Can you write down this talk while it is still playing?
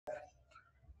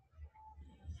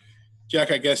Jack,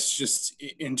 I guess just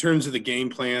in terms of the game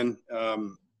plan,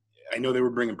 I know they were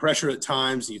bringing pressure at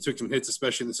times, and you took some hits,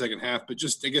 especially in the second half. But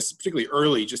just, I guess, particularly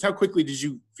early, just how quickly did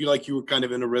you feel like you were kind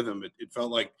of in a rhythm? It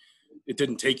felt like it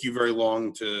didn't take you very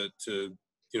long to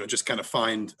just kind of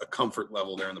find a comfort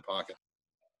level there in the pocket.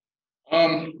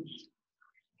 Um,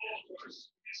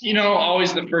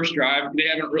 always the first drive. They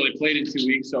haven't really played in 2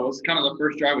 weeks, so it's kind of the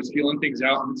first drive was feeling things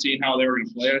out and seeing how they were going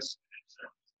to play us.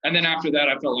 And then after that,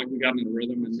 I felt like we got into the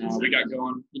rhythm and we got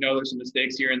going. There's some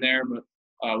mistakes here and there, but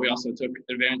we also took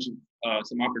advantage of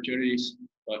some opportunities.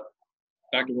 But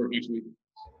back to work next week.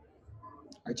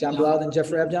 All right, John Blau, then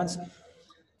Jeffrey Abjohns.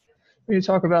 When you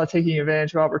talk about taking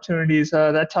advantage of opportunities,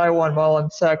 that Taiwan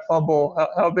Mullen sack fumble,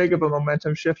 how big of a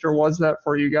momentum shifter was that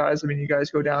for you guys? I mean, you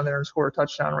guys go down there and score a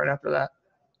touchdown right after that.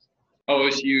 Oh, it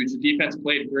was huge. The defense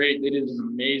played great. They did an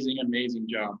amazing, amazing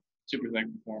job. Super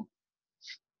thankful for them.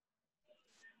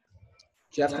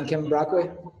 Jeff and Kevin Brockway.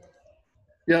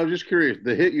 Yeah, I was just curious.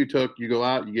 The hit you took, you go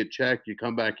out, you get checked, you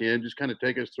come back in. Just kind of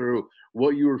take us through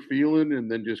what you were feeling,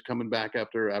 and then just coming back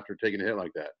after taking a hit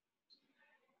like that.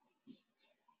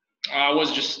 I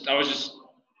was just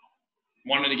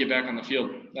wanting to get back on the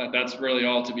field. That's really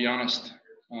all, to be honest.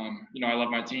 I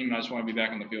love my team, and I just want to be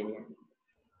back on the field with them.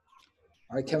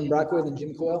 All right, Kevin Brockway, then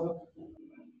Jim Coyle.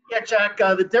 Yeah, Jack,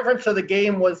 the difference of the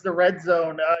game was the red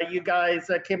zone. You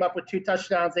guys came up with 2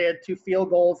 touchdowns. They had 2 field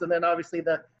goals, and then obviously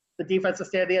the defensive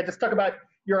stand. Yeah, just talk about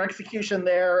your execution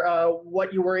there,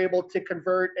 what you were able to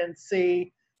convert and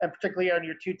see, and particularly on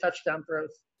your 2 touchdown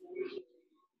throws.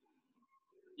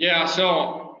 Yeah,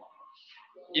 so,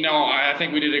 I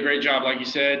think we did a great job, like you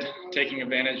said, taking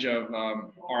advantage of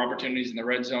our opportunities in the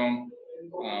red zone.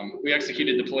 We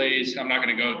executed the plays. I'm not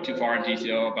going to go too far in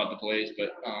detail about the plays,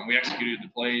 but we executed the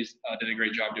plays, did a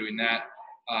great job doing that.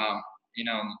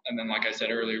 And then, like I said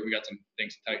earlier, we got some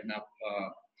things to tighten up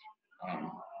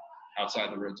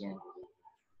outside the red zone.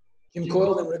 Jim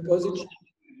Coyle, then Rick Bozich.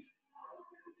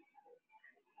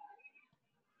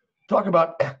 Talk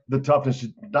about the toughness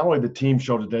not only the team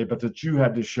showed today, but that you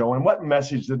had to show. And what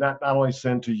message did that not only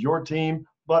send to your team,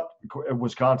 but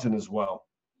Wisconsin as well?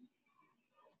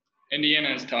 Indiana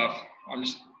is tough. I'm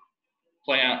just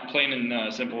plain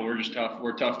and simple. We're just tough.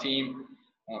 We're a tough team.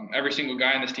 Every single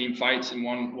guy in this team fights, and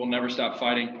one will never stop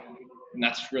fighting. And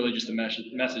that's really just a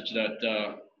message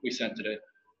that we sent today.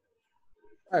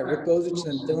 All right, Rick Bozich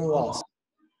and Dylan Wallace.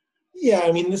 Yeah,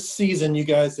 I mean, this season you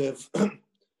guys have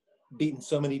beaten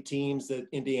so many teams that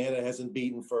Indiana hasn't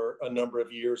beaten for a number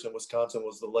of years, and Wisconsin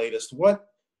was the latest. What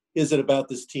is it about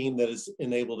this team that has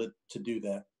enabled it to do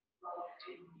that?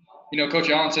 Coach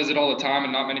Allen says it all the time,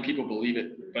 and not many people believe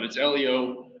it, but it's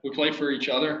LEO. We play for each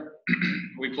other.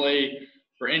 We play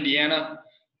for Indiana.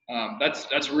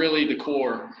 That's really the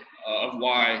core of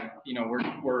why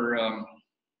we're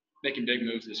making big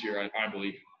moves this year. I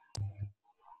believe. All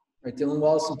right, Dylan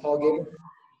Wallace and Paul Gable.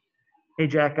 Hey,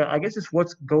 Jack, I guess it's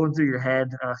what's going through your head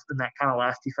in that kind of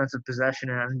last defensive possession,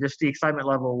 and just the excitement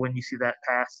level when you see that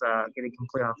pass getting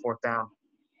complete on 4th down.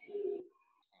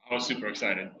 I was super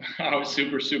excited. I was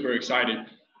super, super excited.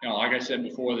 Like I said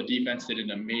before, the defense did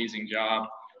an amazing job.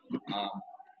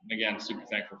 Again, super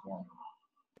thankful for them.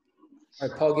 All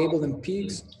right, Paul Gable and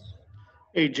Peegs.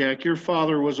 Hey, Jack, your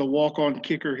father was a walk-on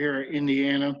kicker here at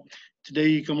Indiana. Today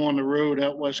you come on the road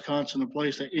at Wisconsin, a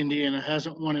place that Indiana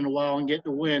hasn't won in a while, and get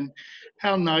the win.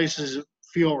 How nice does it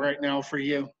feel right now for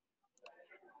you?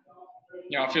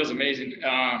 It feels amazing.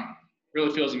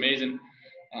 Really feels amazing.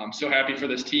 I'm so happy for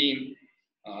this team.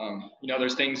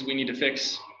 There's things we need to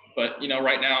fix, but,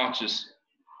 right now it just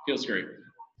feels great.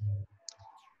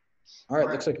 All right,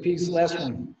 looks like Peegs' last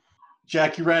one.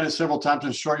 Jack, you ran it several times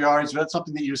in short yardage. Is that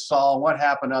something that you saw? What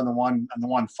happened on the one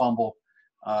fumble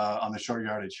on the short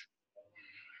yardage?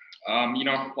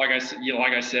 Like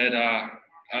I said,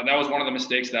 that was one of the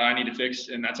mistakes that I need to fix,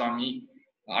 and that's on me.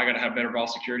 I got to have better ball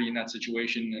security in that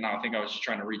situation, and I think I was just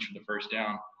trying to reach for the first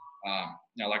down.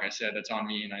 Like I said, that's on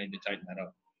me, and I need to tighten that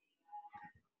up.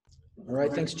 All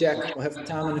right, thanks, Jack. We'll have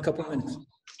time in a couple of minutes.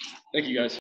 Thank you, guys.